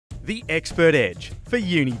The Expert Edge for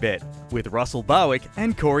Unibet with Russell Barwick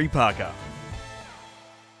and Corey Parker.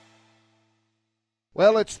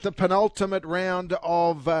 Well, it's the penultimate round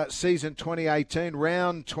of season 2018,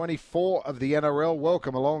 round 24 of the NRL.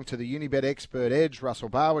 Welcome along to the Unibet Expert Edge. Russell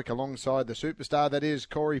Barwick alongside the superstar that is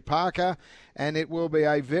Corey Parker. And it will be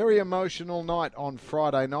a very emotional night on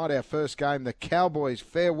Friday night. Our first game, the Cowboys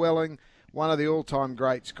farewelling one of the all-time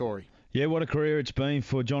greats, Corey. Yeah, what a career it's been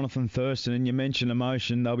for Jonathan Thurston. And you mentioned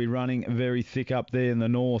emotion. They'll be running very thick up there in the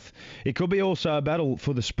north. It could be also a battle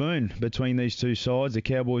for the spoon between these two sides, the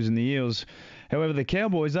Cowboys and the Eels. However, the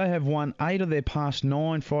Cowboys, they have won 8 of their past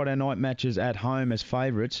 9 Friday night matches at home as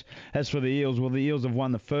favourites. As for the Eels, well, the Eels have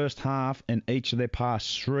won the first half in each of their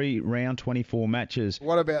past 3 round 24 matches.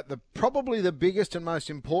 What about probably the biggest and most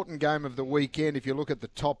important game of the weekend if you look at the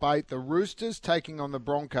top 8, the Roosters taking on the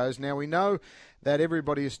Broncos. Now, we know that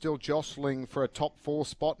everybody is still jostling for a top 4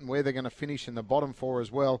 spot and where they're going to finish in the bottom 4 as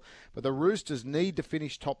well, but the Roosters need to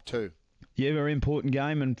finish top 2. Yeah, very important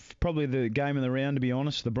game and probably the game of the round, to be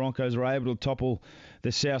honest. The Broncos were able to topple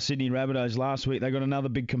the South Sydney Rabbitohs last week. They got another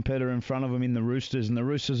big competitor in front of them in the Roosters, and the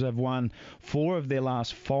Roosters have won 4 of their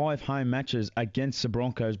last 5 home matches against the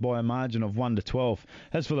Broncos by a margin of 1-12.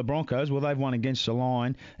 As for the Broncos, well, they've won against the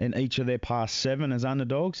line in each of their past 7 as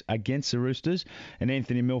underdogs against the Roosters, and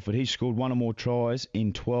Anthony Milford, he's scored 1 or more tries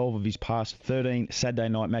in 12 of his past 13 Saturday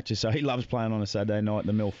night matches, so he loves playing on a Saturday night,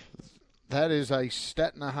 the Milf. That is a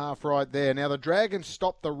stat and a half right there. Now, the Dragons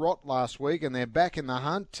stopped the rot last week, and they're back in the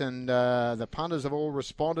hunt, and the punters have all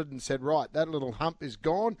responded and said, right, that little hump is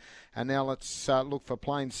gone, and now let's look for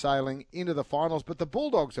plain sailing into the finals. But the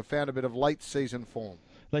Bulldogs have found a bit of late-season form.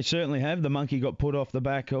 They certainly have. The monkey got put off the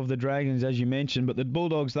back of the Dragons, as you mentioned, but the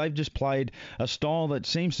Bulldogs, they've just played a style that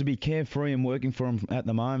seems to be carefree and working for them at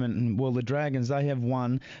the moment. And, well, the Dragons, they have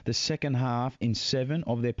won the second half in 7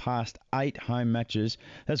 of their past 8 home matches.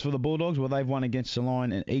 As for the Bulldogs, well, they've won against the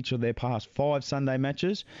line in each of their past 5 Sunday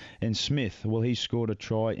matches. And Smith, well, he scored a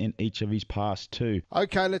try in each of his past 2.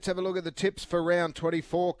 Okay, let's have a look at the tips for round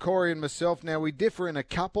 24. Corey and myself, now we differ in a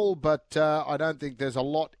couple, but I don't think there's a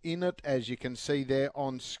lot in it, as you can see there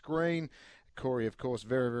on screen. Corey, of course,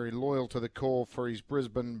 very, very loyal to the call for his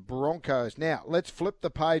Brisbane Broncos. Now, let's flip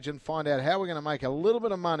the page and find out how we're going to make a little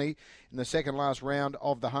bit of money in the second last round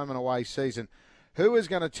of the home and away season. Who is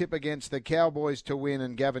going to tip against the Cowboys to win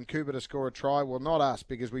and Gavin Cooper to score a try? Well, not us,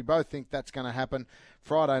 because we both think that's going to happen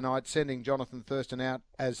Friday night, sending Jonathan Thurston out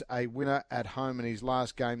as a winner at home in his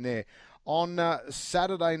last game there. On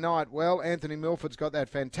Saturday night, well, Anthony Milford's got that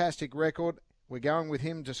fantastic record. We're going with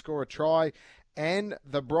him to score a try, and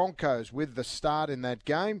the Broncos with the start in that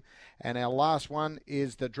game. And our last one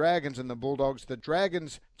is the Dragons and the Bulldogs. The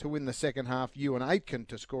Dragons to win the second half, Ewan Aitken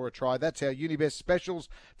to score a try. That's our Unibet specials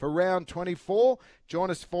for round 24. Join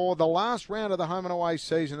us for the last round of the home and away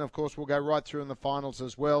season. Of course, we'll go right through in the finals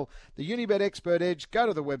as well. The Unibet Expert Edge, go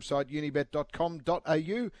to the website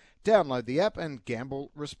unibet.com.au, download the app and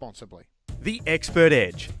gamble responsibly. The Expert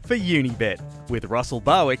Edge for Unibet with Russell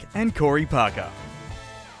Barwick and Corey Parker.